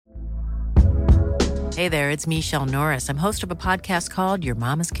Hey there, it's Michelle Norris. I'm host of a podcast called Your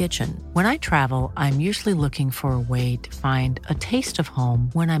Mama's Kitchen. When I travel, I'm usually looking for a way to find a taste of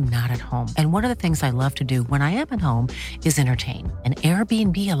home when I'm not at home. And one of the things I love to do when I am at home is entertain. And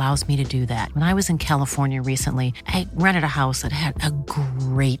Airbnb allows me to do that. When I was in California recently, I rented a house that had a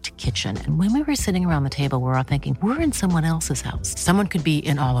great kitchen. And when we were sitting around the table, we were all thinking, we're in someone else's house. Someone could be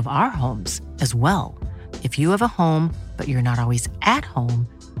in all of our homes as well. If you have a home, but you're not always at home,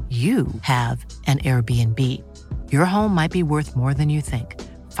 you have an Airbnb. Your home might be worth more than you think.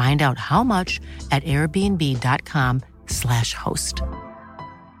 Find out how much at airbnb.com/host.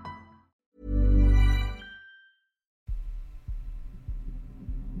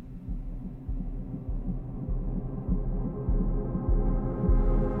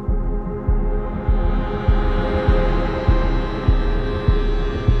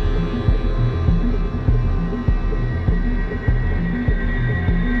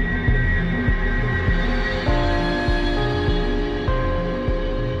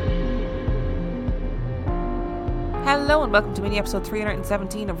 Hello and welcome to mini episode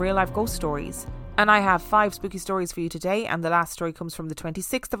 317 of Real Life Ghost Stories. And I have 5 spooky stories for you today, and the last story comes from the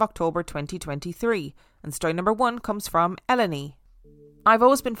 26th of October 2023. And story number 1 comes from Eleni. I've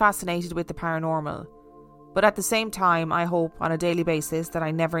always been fascinated with the paranormal, but at the same time I hope on a daily basis that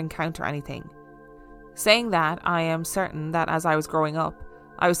I never encounter anything. Saying that, I am certain that as I was growing up,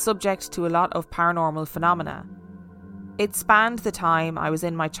 I was subject to a lot of paranormal phenomena. It spanned the time I was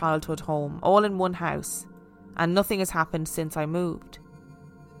in my childhood home, all in one house, and nothing has happened since I moved.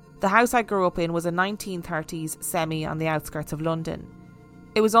 The house I grew up in was a 1930s semi on the outskirts of London.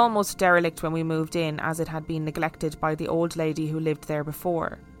 It was almost derelict when we moved in, as it had been neglected by the old lady who lived there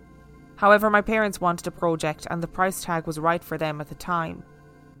before. However, my parents wanted a project and the price tag was right for them at the time.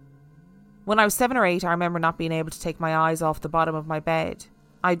 When I was 7 or 8, I remember not being able to take my eyes off the bottom of my bed.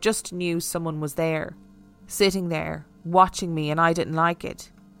 I just knew someone was there, sitting there, watching me, and I didn't like it.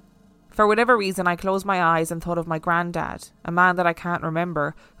 For whatever reason, I closed my eyes and thought of my granddad, a man that I can't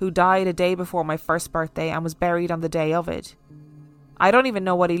remember, who died a day before my first birthday and was buried on the day of it. I don't even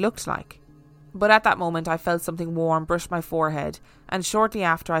know what he looked like. But at that moment, I felt something warm brush my forehead, and shortly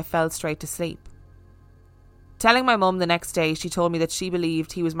after I fell straight to sleep. Telling my mum the next day, she told me that she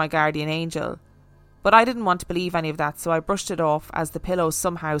believed he was my guardian angel. But I didn't want to believe any of that, so I brushed it off as the pillow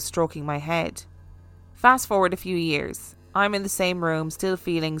somehow stroking my head. Fast forward a few years. I'm in the same room, still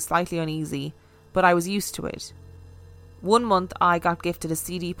feeling slightly uneasy, but I was used to it. 1 month I got gifted a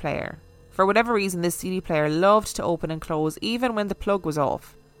CD player. For whatever reason, this CD player loved to open and close even when the plug was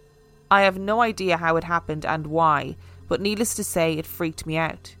off. I have no idea how it happened and why, but needless to say it freaked me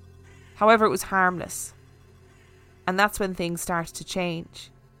out. However, it was harmless. And that's when things started to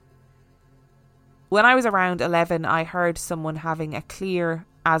change. When I was around 11, I heard someone having a clear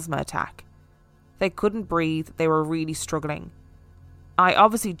asthma attack. They couldn't breathe, they were really struggling. I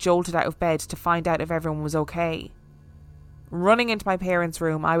obviously jolted out of bed to find out if everyone was okay. Running into my parents'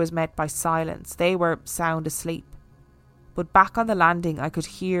 room, I was met by silence. They were sound asleep. But back on the landing, I could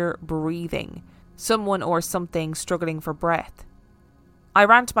hear breathing, someone or something struggling for breath. I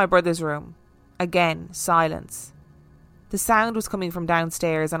ran to my brother's room. Again, silence. The sound was coming from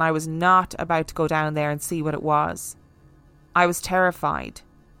downstairs, and I was not about to go down there and see what it was. I was terrified,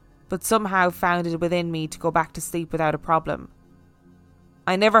 but somehow found it within me to go back to sleep without a problem.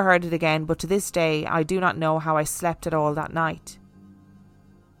 I never heard it again, but to this day I do not know how I slept at all that night.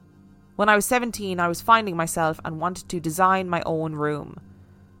 When I was 17, I was finding myself and wanted to design my own room.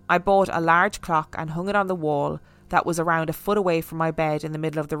 I bought a large clock and hung it on the wall that was around a foot away from my bed in the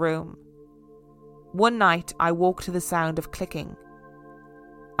middle of the room. One night I woke to the sound of clicking.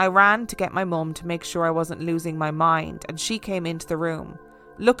 I ran to get my mum to make sure I wasn't losing my mind, and she came into the room.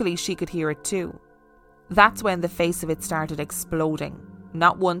 Luckily, she could hear it too. That's when the face of it started exploding.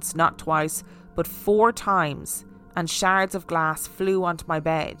 Not once, not twice, but 4 times, and shards of glass flew onto my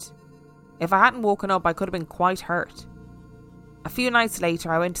bed. If I hadn't woken up, I could have been quite hurt. A few nights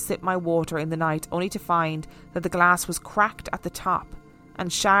later, I went to sip my water in the night, only to find that the glass was cracked at the top,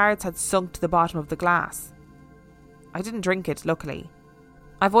 and shards had sunk to the bottom of the glass. I didn't drink it, luckily.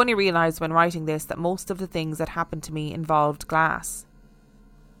 I've only realised when writing this that most of the things that happened to me involved glass.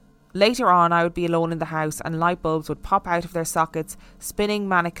 Later on, I would be alone in the house and light bulbs would pop out of their sockets, spinning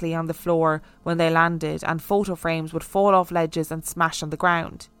manically on the floor when they landed, and photo frames would fall off ledges and smash on the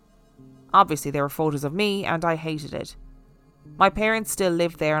ground. Obviously, there were photos of me, and I hated it. My parents still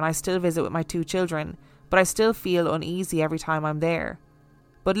live there and I still visit with my 2 children, but I still feel uneasy every time I'm there.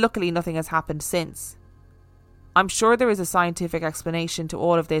 But luckily, nothing has happened since. I'm sure there is a scientific explanation to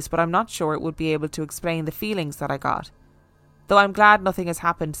all of this, but I'm not sure it would be able to explain the feelings that I got. Though I'm glad nothing has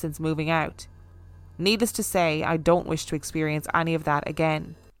happened since moving out. Needless to say, I don't wish to experience any of that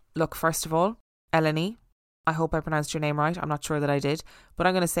again. Look, first of all, Eleni, I hope I pronounced your name right. I'm not sure that I did, but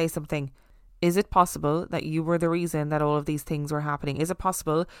I'm going to say something. Is it possible that you were the reason that all of these things were happening? Is it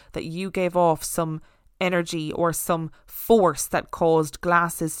possible that you gave off some energy or some force that caused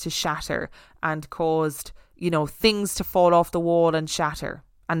glasses to shatter and caused, things to fall off the wall and shatter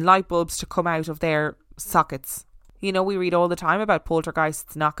and light bulbs to come out of their sockets? We read all the time about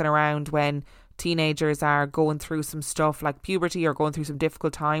poltergeists knocking around when teenagers are going through some stuff like puberty or going through some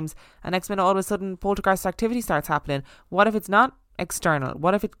difficult times, and next minute all of a sudden poltergeist activity starts happening. What if it's not external?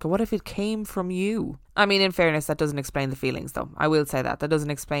 What if it came from you? I mean, in fairness, that doesn't explain the feelings, though. I will say that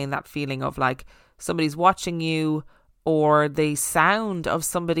doesn't explain that feeling of like somebody's watching you, or the sound of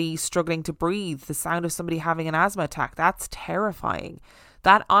somebody struggling to breathe, the sound of somebody having an asthma attack. That's terrifying.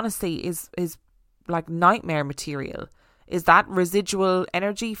 That honestly is like nightmare material. Is that residual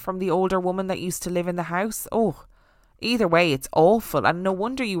energy from the older woman that used to live in the house? Oh, either way, it's awful. And no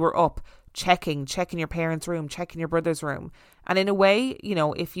wonder you were up checking your parents' room, checking your brother's room. And in a way,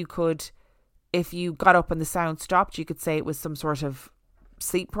 if you got up and the sound stopped, you could say it was some sort of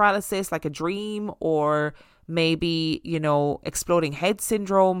sleep paralysis, like a dream, or maybe, exploding head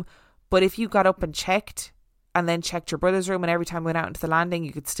syndrome. But if you got up and checked and then checked your brother's room, and every time we went out into the landing,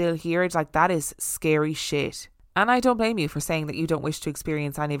 you could still hear it, like that is scary shit. And I don't blame you for saying that you don't wish to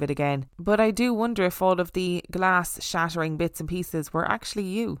experience any of it again. But I do wonder if all of the glass shattering bits and pieces were actually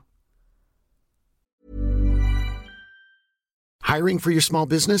you. Hiring for your small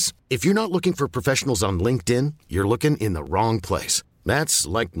business? If you're not looking for professionals on LinkedIn, you're looking in the wrong place. That's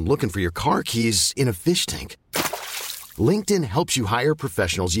like looking for your car keys in a fish tank. LinkedIn helps you hire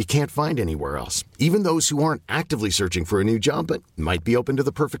professionals you can't find anywhere else, even those who aren't actively searching for a new job but might be open to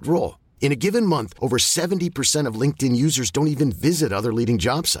the perfect role. In a given month, over 70% of LinkedIn users don't even visit other leading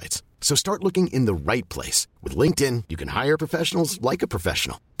job sites. So start looking in the right place. With LinkedIn, you can hire professionals like a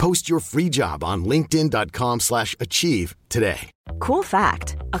professional. Post your free job on linkedin.com/achieve today. Cool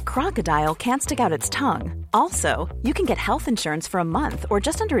fact, a crocodile can't stick out its tongue. Also, you can get health insurance for a month or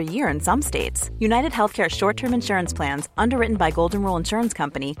just under a year in some states. United Healthcare short-term insurance plans, underwritten by Golden Rule Insurance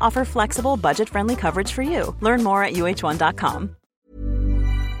Company, offer flexible, budget-friendly coverage for you. Learn more at uh1.com.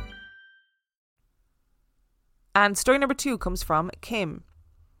 And story number 2 comes from Kim.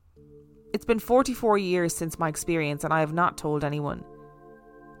 It's been 44 years since my experience and I have not told anyone.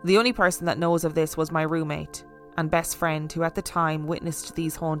 The only person that knows of this was my roommate and best friend, who at the time witnessed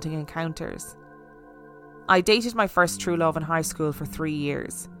these haunting encounters. I dated my first true love in high school for 3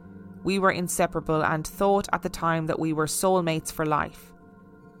 years. We were inseparable and thought at the time that we were soulmates for life.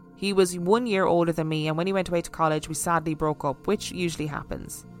 He was 1 year older than me, and when he went away to college we sadly broke up, which usually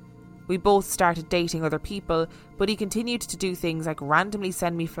happens. We both started dating other people, but he continued to do things like randomly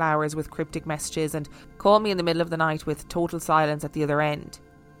send me flowers with cryptic messages and call me in the middle of the night with total silence at the other end.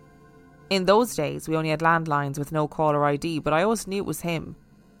 In those days, we only had landlines with no caller ID, but I always knew it was him.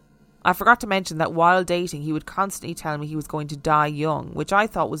 I forgot to mention that while dating, he would constantly tell me he was going to die young, which I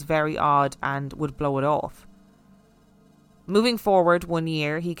thought was very odd and would blow it off. Moving forward 1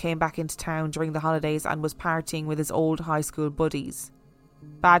 year, he came back into town during the holidays and was partying with his old high school buddies.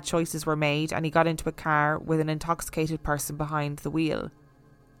 Bad choices were made and he got into a car with an intoxicated person behind the wheel.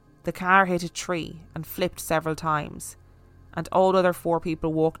 The car hit a tree and flipped several times, and all other 4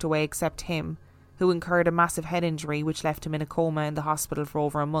 people walked away except him, who incurred a massive head injury which left him in a coma in the hospital for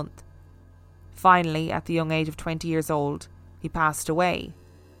over a month. Finally, at the young age of 20 years old, he passed away.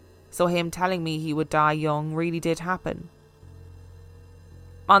 So him telling me he would die young really did happen.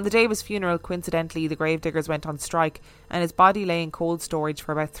 On the day of his funeral, coincidentally, the gravediggers went on strike and his body lay in cold storage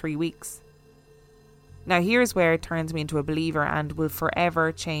for about 3 weeks. Now here's where it turns me into a believer and will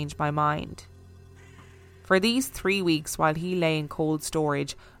forever change my mind. For these 3 weeks while he lay in cold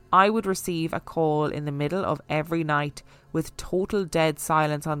storage, I would receive a call in the middle of every night with total dead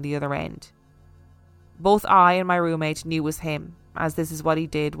silence on the other end. Both I and my roommate knew it was him, as this is what he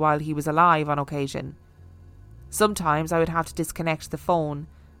did while he was alive on occasion. Sometimes I would have to disconnect the phone,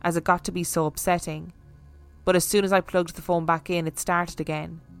 as it got to be so upsetting. But as soon as I plugged the phone back in, it started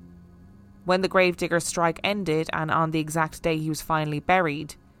again. When the gravedigger's strike ended, and on the exact day he was finally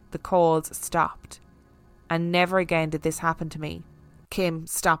buried, the calls stopped. And never again did this happen to me. Kim,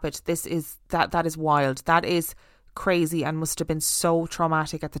 stop it. That is wild. That is crazy and must have been so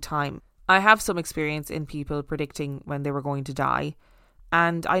traumatic at the time. I have some experience in people predicting when they were going to die.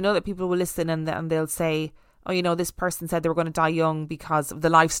 And I know that people will listen and they'll say, oh, this person said they were going to die young because of the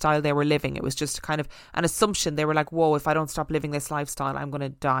lifestyle they were living. It was just kind of an assumption. They were like, whoa, if I don't stop living this lifestyle, I'm going to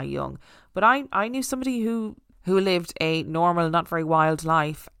die young. But I knew somebody who lived a normal, not very wild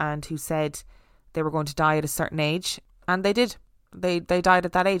life and who said they were going to die at a certain age, and they did. They died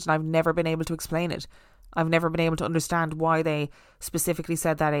at that age, and I've never been able to explain it. I've never been able to understand why they specifically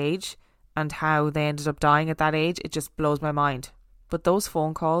said that age and how they ended up dying at that age. It just blows my mind. But those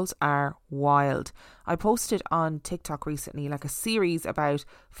phone calls are wild. I posted on TikTok recently like a series about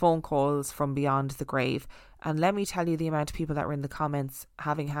phone calls from beyond the grave. And let me tell you the amount of people that were in the comments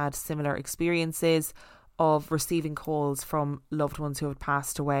having had similar experiences of receiving calls from loved ones who have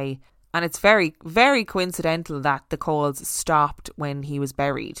passed away. And it's very, very coincidental that the calls stopped when he was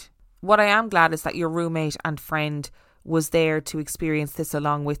buried. What I am glad is that your roommate and friend was there to experience this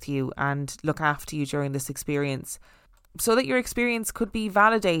along with you and look after you during this experience, so that your experience could be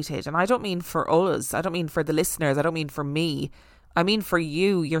validated. And I don't mean for us, I don't mean for the listeners, I don't mean for me, I mean for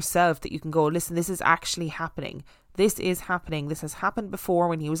you yourself, that you can go, listen, this is actually happening. This is happening. This has happened before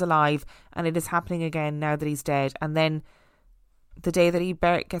when he was alive, and it is happening again now that he's dead. And then the day that he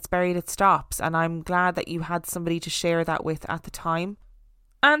gets buried, it stops. And I'm glad that you had somebody to share that with at the time.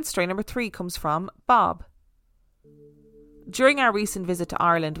 And story number 3 comes from Bob. During our recent visit to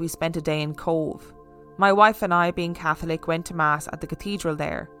Ireland, we spent a day in Cove. My wife and I, being Catholic, went to Mass at the cathedral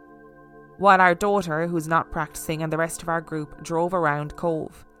there, while our daughter, who's not practicing, and the rest of our group drove around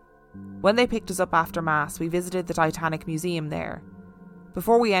Cove. When they picked us up after Mass, we visited the Titanic Museum there.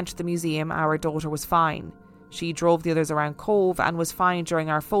 Before we entered the museum, our daughter was fine. She drove the others around Cove and was fine during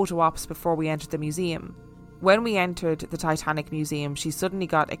our photo ops before we entered the museum. When we entered the Titanic Museum, she suddenly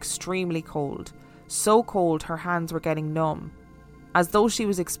got extremely cold. So cold her hands were getting numb, as though she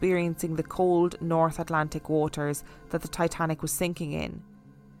was experiencing the cold North Atlantic waters that the Titanic was sinking in.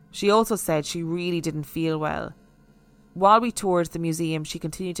 She also said she really didn't feel well. While we toured the museum, she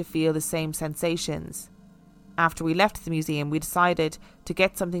continued to feel the same sensations. After we left the museum, we decided to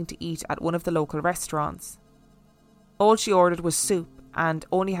get something to eat at one of the local restaurants. All she ordered was soup and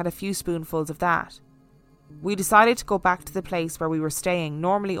only had a few spoonfuls of that. We decided to go back to the place where we were staying,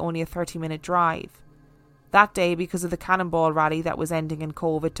 normally only a 30-minute drive. That day, because of the cannonball rally that was ending in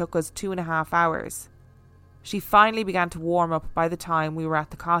Cove, it took us 2.5 hours. She finally began to warm up by the time we were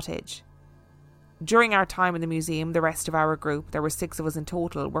at the cottage. During our time in the museum, the rest of our group, there were 6 of us in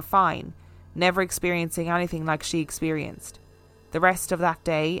total, were fine, never experiencing anything like she experienced. The rest of that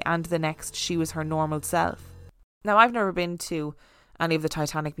day and the next, she was her normal self. Now, I've never been to any of the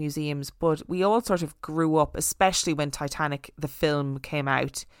Titanic museums, but we all sort of grew up, especially when Titanic, the film, came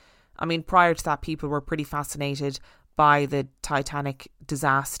out. I mean, prior to that, people were pretty fascinated by the Titanic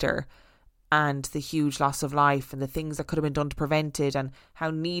disaster and the huge loss of life and the things that could have been done to prevent it and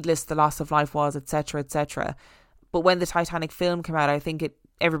how needless the loss of life was, etc., etc. But when the Titanic film came out, I think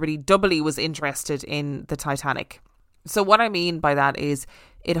everybody doubly was interested in the Titanic. So what I mean by that is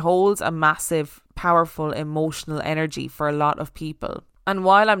it holds a massive, powerful, emotional energy for a lot of people. And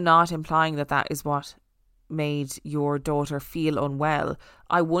while I'm not implying that that is what made your daughter feel unwell,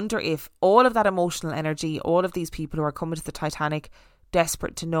 I wonder if all of that emotional energy, all of these people who are coming to the Titanic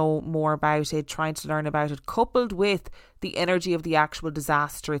desperate to know more about it, trying to learn about it, coupled with the energy of the actual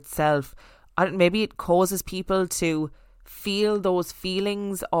disaster itself, maybe it causes people to feel those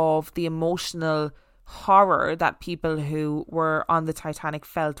feelings of the emotional horror that people who were on the Titanic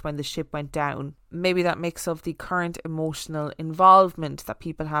felt when the ship went down. Maybe that mix of the current emotional involvement that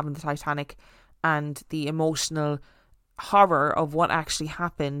people have in the Titanic and the emotional horror of what actually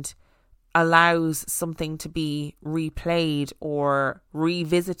happened allows something to be replayed or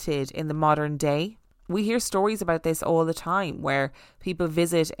revisited in the modern day. We hear stories about this all the time where people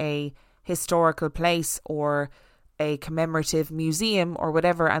visit a historical place or a commemorative museum or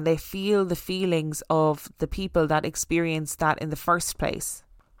whatever, and they feel the feelings of the people that experienced that in the first place.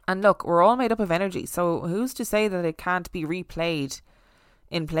 And look, we're all made up of energy, so who's to say that it can't be replayed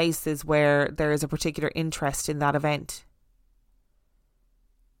in places where there is a particular interest in that event?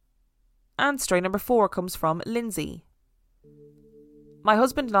 And story number 4 comes from Lindsay. My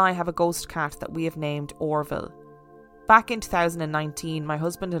husband and I have a ghost cat that we have named Orville. Back in 2019, my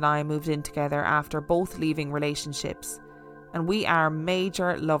husband and I moved in together after both leaving relationships, and we are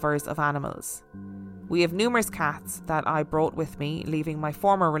major lovers of animals. We have numerous cats that I brought with me leaving my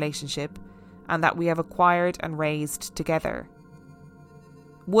former relationship and that we have acquired and raised together.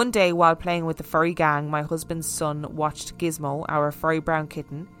 One day, while playing with the furry gang, my husband's son watched Gizmo, our furry brown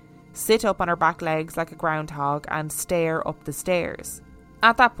kitten, sit up on her back legs like a groundhog and stare up the stairs.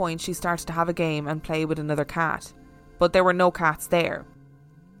 At that point, she started to have a game and play with another cat, but there were no cats there.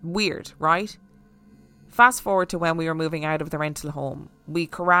 Weird, right? Fast forward to when we were moving out of the rental home. We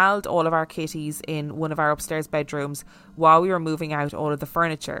corralled all of our kitties in one of our upstairs bedrooms while we were moving out all of the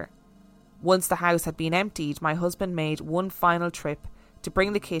furniture. Once the house had been emptied, my husband made one final trip to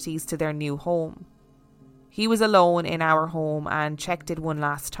bring the kitties to their new home. He was alone in our home and checked it one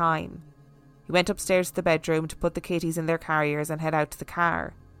last time. He went upstairs to the bedroom to put the kitties in their carriers and head out to the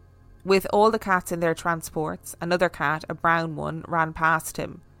car. With all the cats in their transports, another cat, a brown one, ran past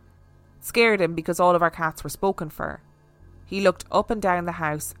him. Scared him because all of our cats were spoken for. He looked up and down the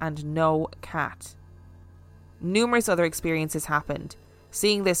house and no cat. Numerous other experiences happened.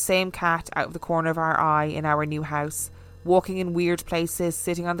 Seeing this same cat out of the corner of our eye in our new house, walking in weird places,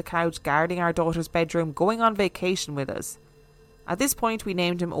 sitting on the couch, guarding our daughter's bedroom, going on vacation with us. At this point we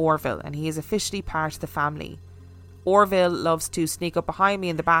named him Orville, and he is officially part of the family. Orville loves to sneak up behind me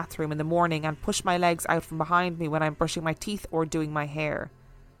in the bathroom in the morning and push my legs out from behind me when I'm brushing my teeth or doing my hair.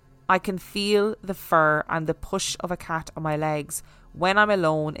 I can feel the fur and the push of a cat on my legs when I'm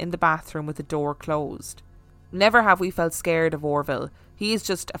alone in the bathroom with the door closed. Never have we felt scared of Orville. He is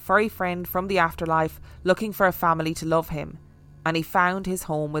just a furry friend from the afterlife looking for a family to love him, and he found his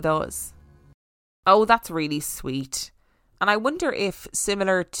home with us. Oh, that's really sweet. And I wonder if,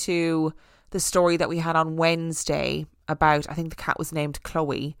 similar to the story that we had on Wednesday about, I think the cat was named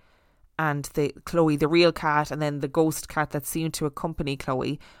Chloe, and Chloe, the real cat, and then the ghost cat that seemed to accompany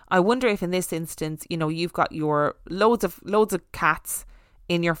Chloe. I wonder if in this instance, you know, you've got your loads of cats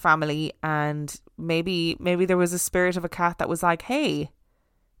in your family, and maybe there was a spirit of a cat that was like, hey,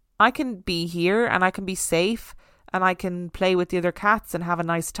 I can be here and I can be safe and I can play with the other cats and have a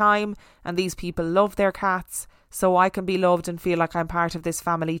nice time, and these people love their cats, so I can be loved and feel like I'm part of this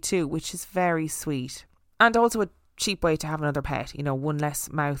family too, which is very sweet. And also a cheap way to have another pet, you know, one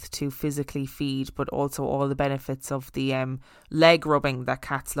less mouth to physically feed, but also all the benefits of the leg rubbing that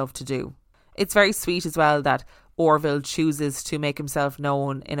cats love to do. It's very sweet as well that Orville chooses to make himself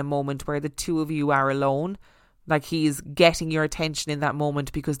known in a moment where the two of you are alone. Like, he's getting your attention in that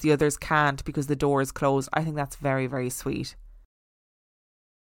moment because the others can't, because the door is closed. I think that's very, very sweet.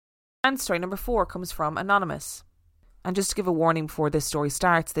 And story number 4 comes from Anonymous. And just to give a warning before this story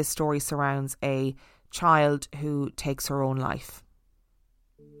starts, this story surrounds a child who takes her own life.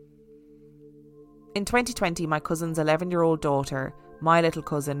 In 2020, my cousin's 11-year-old daughter, my little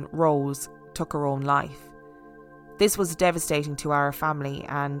cousin, Rose, took her own life. This was devastating to our family,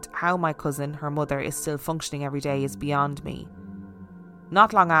 and how my cousin, her mother, is still functioning every day is beyond me.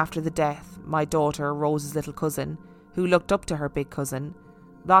 Not long after the death, my daughter, Rose's little cousin, who looked up to her big cousin,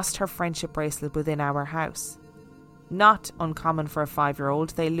 lost her friendship bracelet within our house. Not uncommon for a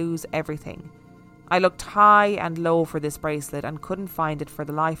 5-year-old, they lose everything. I looked high and low for this bracelet and couldn't find it for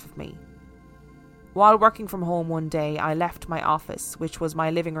the life of me. While working from home one day, I left my office, which was my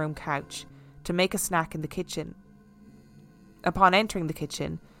living room couch, to make a snack in the kitchen. Upon entering the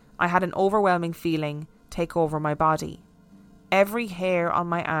kitchen, I had an overwhelming feeling take over my body. Every hair on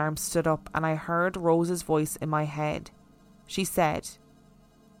my arm stood up and I heard Rose's voice in my head. She said,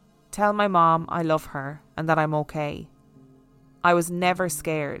 "Tell my mom I love her and that I'm okay." I was never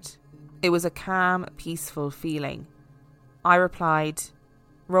scared. It was a calm, peaceful feeling. I replied,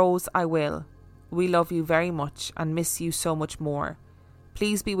 "Rose, I will. We love you very much and miss you so much more.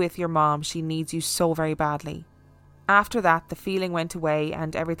 Please be with your mom. She needs you so very badly." After that, the feeling went away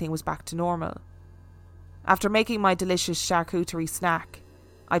and everything was back to normal. After making my delicious charcuterie snack,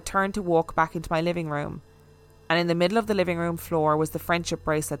 I turned to walk back into my living room, and in the middle of the living room floor was the friendship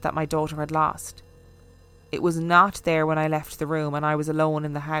bracelet that my daughter had lost. It was not there when I left the room and I was alone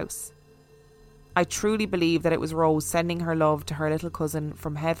in the house. I truly believe that it was Rose sending her love to her little cousin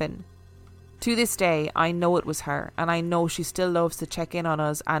from heaven. To this day, I know it was her, and I know she still loves to check in on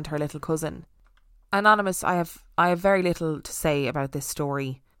us and her little cousin. Anonymous, I have very little to say about this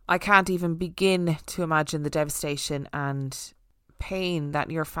story. I can't even begin to imagine the devastation and pain that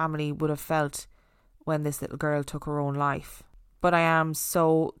your family would have felt when this little girl took her own life. But I am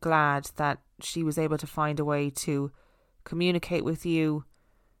so glad that she was able to find a way to communicate with you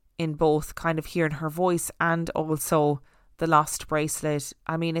in both kind of hearing her voice and also the lost bracelet.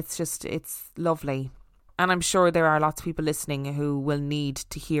 I mean, it's lovely. And I'm sure there are lots of people listening who will need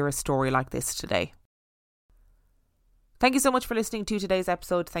to hear a story like this today. Thank you so much for listening to today's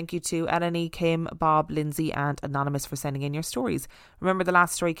episode. Thank you to Eleni, Kim, Bob, Lindsay and Anonymous for sending in your stories. Remember, the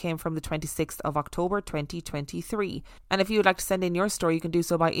last story came from the 26th of October 2023. And if you would like to send in your story, you can do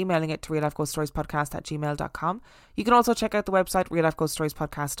so by emailing it to reallifeghoststoriespodcast@gmail.com. You can also check out the website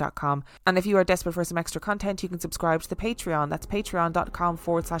reallifeghoststoriespodcast.com. And if you are desperate for some extra content, you can subscribe to the Patreon. That's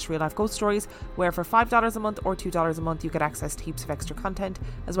patreon.com/reallifeghoststories, where for $5 a month or $2 a month you get access to heaps of extra content,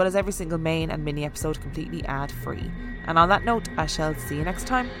 as well as every single main and mini episode completely ad-free. And on that note, I shall see you next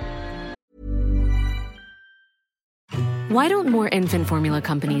time. Why don't more infant formula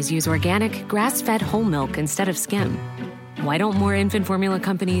companies use organic, grass-fed whole milk instead of skim? Why don't more infant formula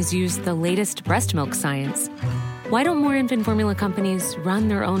companies use the latest breast milk science? Why don't more infant formula companies run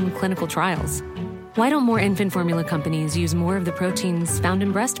their own clinical trials? Why don't more infant formula companies use more of the proteins found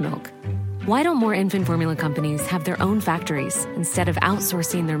in breast milk? Why don't more infant formula companies have their own factories instead of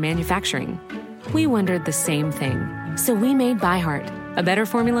outsourcing their manufacturing? We wondered the same thing. So we made ByHeart, a better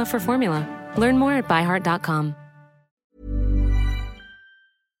formula for formula. Learn more at byheart.com.